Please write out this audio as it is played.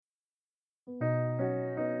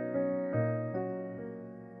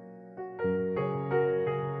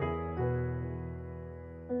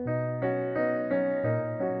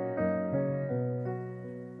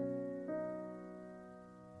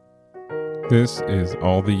This is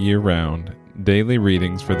All the Year Round, Daily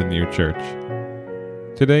Readings for the New Church.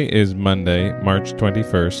 Today is Monday, March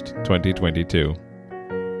 21st, 2022.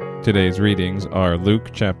 Today's readings are Luke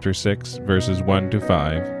chapter 6, verses 1 to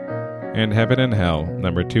 5, and Heaven and Hell,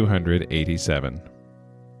 number 287.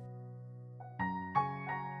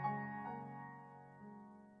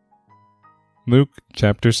 Luke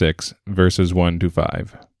chapter 6, verses 1 to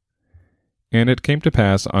 5. And it came to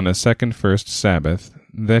pass on a first Sabbath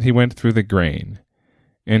that he went through the grain,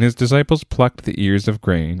 and his disciples plucked the ears of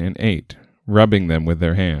grain and ate, rubbing them with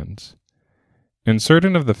their hands. And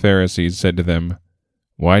certain of the Pharisees said to them,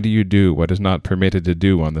 Why do you do what is not permitted to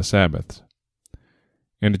do on the Sabbaths?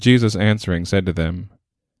 And Jesus answering said to them,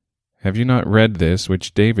 Have you not read this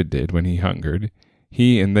which David did when he hungered,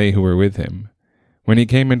 he and they who were with him, when he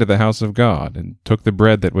came into the house of God, and took the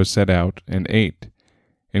bread that was set out, and ate,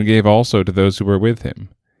 and gave also to those who were with him,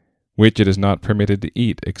 which it is not permitted to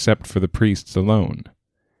eat except for the priests alone?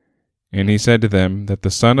 And he said to them that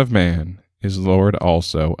the Son of Man is Lord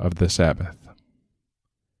also of the Sabbath.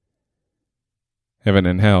 Heaven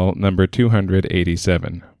and Hell, number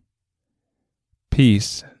 287.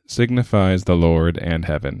 Peace signifies the Lord and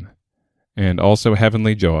heaven, and also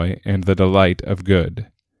heavenly joy and the delight of good.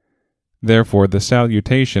 Therefore the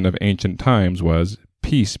salutation of ancient times was,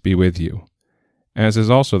 Peace be with you, as is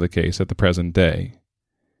also the case at the present day.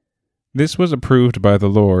 This was approved by the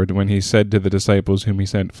Lord when he said to the disciples whom he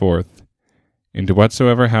sent forth, Into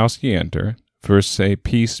whatsoever house ye enter, first say,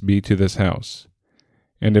 Peace be to this house.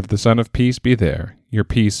 And if the Son of Peace be there, your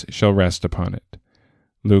peace shall rest upon it.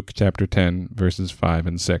 Luke chapter 10, verses 5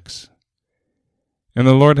 and 6. And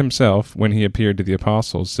the Lord himself, when he appeared to the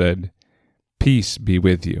apostles, said, Peace be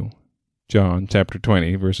with you. John chapter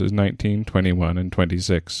 20, verses 19, 21, and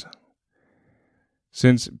 26.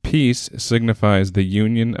 Since peace signifies the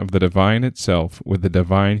union of the divine itself with the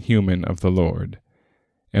divine human of the Lord,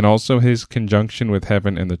 and also his conjunction with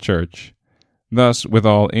heaven and the church, thus with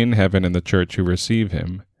all in heaven and the church who receive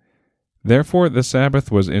him, therefore the Sabbath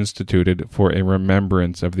was instituted for a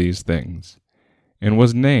remembrance of these things, and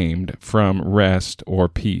was named from rest or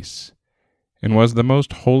peace, and was the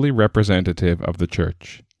most holy representative of the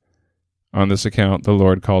church. On this account the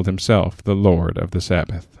Lord called himself the Lord of the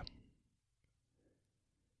Sabbath.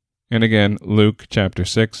 And again, Luke chapter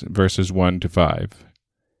 6, verses 1 to 5.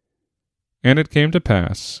 And it came to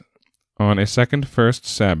pass, on a first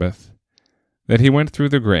Sabbath, that he went through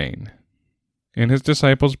the grain, and his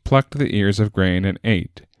disciples plucked the ears of grain and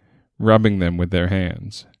ate, rubbing them with their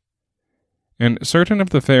hands. And certain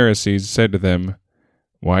of the Pharisees said to them,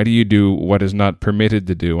 Why do you do what is not permitted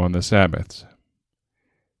to do on the Sabbaths?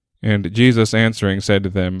 And Jesus answering said to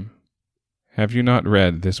them, Have you not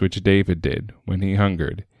read this which David did when he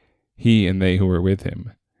hungered, he and they who were with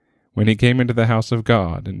him, when he came into the house of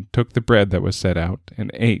God, and took the bread that was set out, and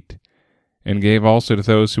ate, and gave also to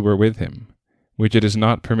those who were with him, which it is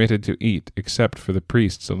not permitted to eat except for the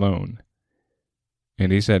priests alone?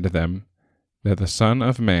 And he said to them, that the Son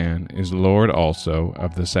of Man is Lord also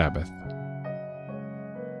of the Sabbath.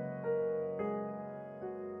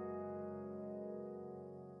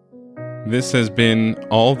 This has been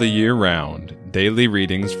All the Year Round, Daily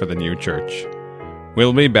Readings for the New Church.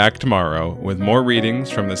 We'll be back tomorrow with more readings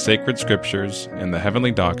from the sacred scriptures and the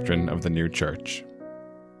heavenly doctrine of the new church.